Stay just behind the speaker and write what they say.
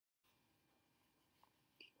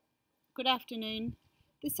Good afternoon.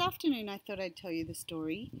 This afternoon I thought I'd tell you the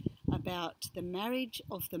story about the marriage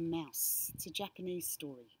of the mouse. It's a Japanese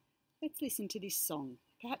story. Let's listen to this song.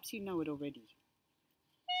 Perhaps you know it already.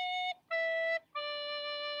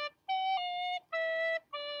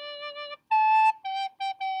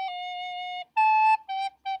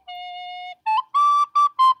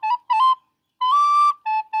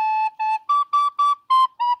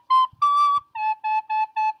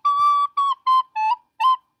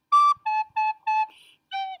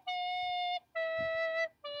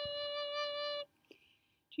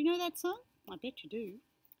 Do you know that song? I bet you do.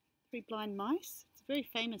 Three Blind Mice. It's a very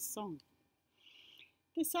famous song.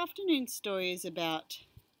 This afternoon's story is about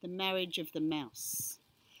the marriage of the mouse.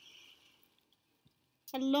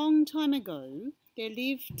 A long time ago, there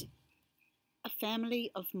lived a family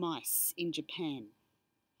of mice in Japan.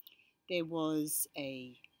 There was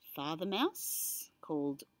a father mouse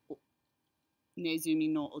called Nezumi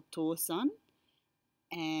no Otou-san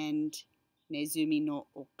and Nezumi no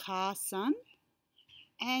Okaa-san.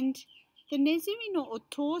 And the Nezumi no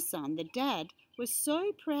Otou-san, the dad, was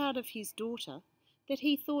so proud of his daughter that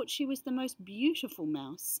he thought she was the most beautiful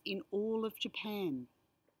mouse in all of Japan.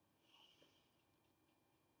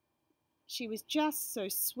 She was just so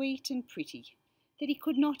sweet and pretty that he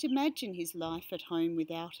could not imagine his life at home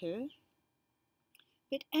without her.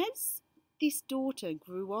 But as this daughter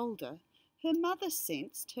grew older, her mother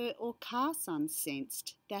sensed, her Okaa-san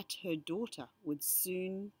sensed, that her daughter would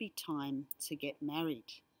soon be time to get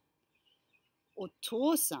married.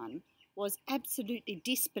 Otou-san was absolutely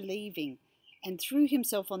disbelieving and threw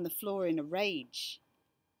himself on the floor in a rage.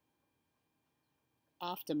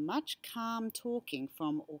 After much calm talking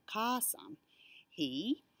from Okaa-san,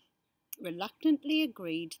 he reluctantly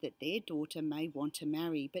agreed that their daughter may want to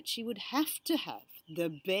marry, but she would have to have the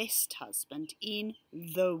best husband in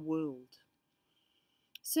the world.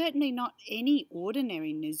 Certainly not any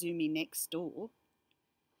ordinary Nezumi next door.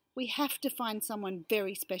 We have to find someone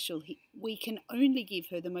very special. We can only give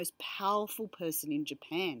her the most powerful person in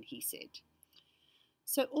Japan, he said.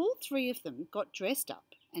 So all three of them got dressed up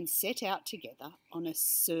and set out together on a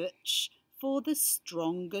search for the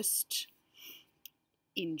strongest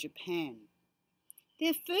in Japan.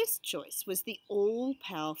 Their first choice was the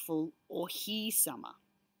all-powerful Ohi-sama.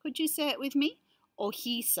 Could you say it with me?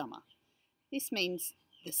 Ohi-sama. This means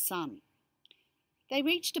the sun. They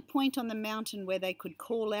reached a point on the mountain where they could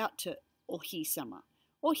call out to Ohi-sama.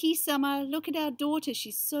 Ohi-sama, look at our daughter.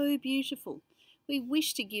 She's so beautiful. We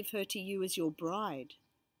wish to give her to you as your bride.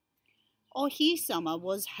 Ohi-sama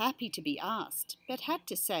was happy to be asked, but had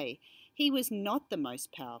to say he was not the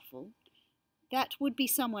most powerful. That would be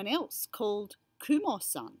someone else called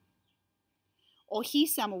Kumo-san.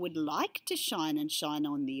 Ohi-sama would like to shine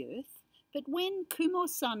on the earth, but when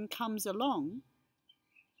Kumo-san comes along,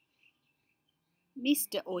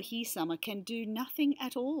 Mr. Ohi-sama can do nothing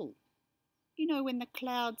at all. You know when the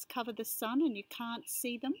clouds cover the sun and you can't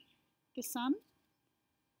see them, the sun?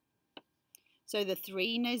 So the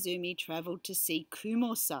three Nezumi travelled to see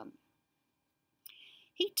Kumo-san.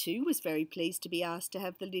 He too was very pleased to be asked to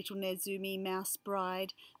have the little Nezumi mouse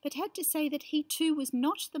bride, but had to say that he too was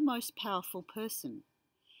not the most powerful person.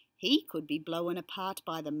 He could be blown apart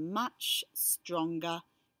by the much stronger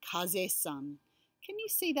Kaze-san. Can you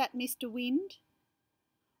see that, Mr. Wind?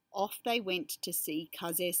 Off they went to see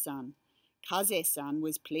Kaze-san. Kaze-san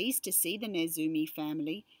was pleased to see the Nezumi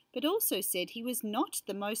family, but also said he was not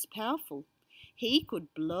the most powerful. He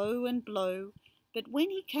could blow and blow, but when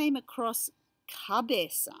he came across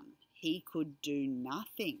Kabe-san, he could do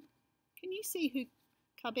nothing. Can you see who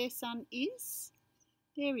Kabe-san is?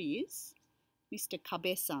 There he is, Mr.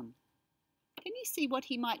 Kabe-san. Can you see what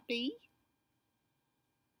he might be?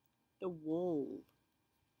 The wall.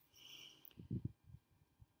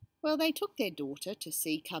 Well, they took their daughter to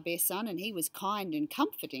see Kabe-san, and he was kind and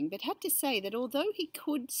comforting, but had to say that although he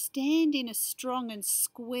could stand in a strong and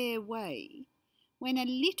square way, when a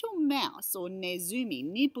little mouse or Nezumi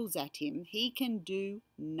nibbles at him, he can do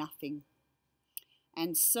nothing.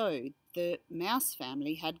 And so the mouse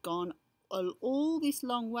family had gone all this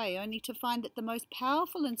long way only to find that the most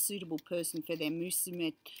powerful and suitable person for their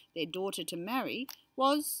musume, their daughter, to marry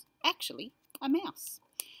was actually a mouse.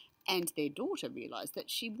 And their daughter realised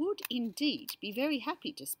that she would indeed be very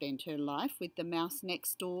happy to spend her life with the mouse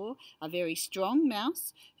next door, a very strong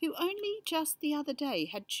mouse who only just the other day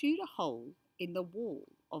had chewed a hole in the wall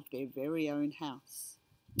of their very own house.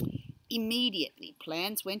 Immediately,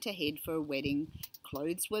 plans went ahead for a wedding,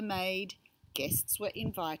 clothes were made, guests were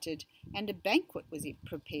invited, and a banquet was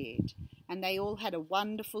prepared, and they all had a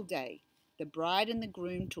wonderful day. The bride and the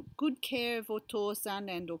groom took good care of Otosan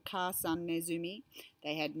and Okasan Nezumi.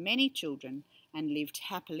 They had many children and lived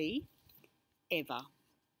happily ever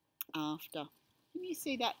after. Can you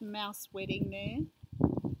see that mouse wedding there?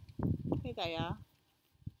 There they are.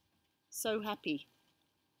 So happy.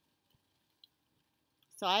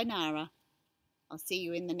 Sayonara. I'll see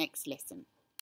you in the next lesson.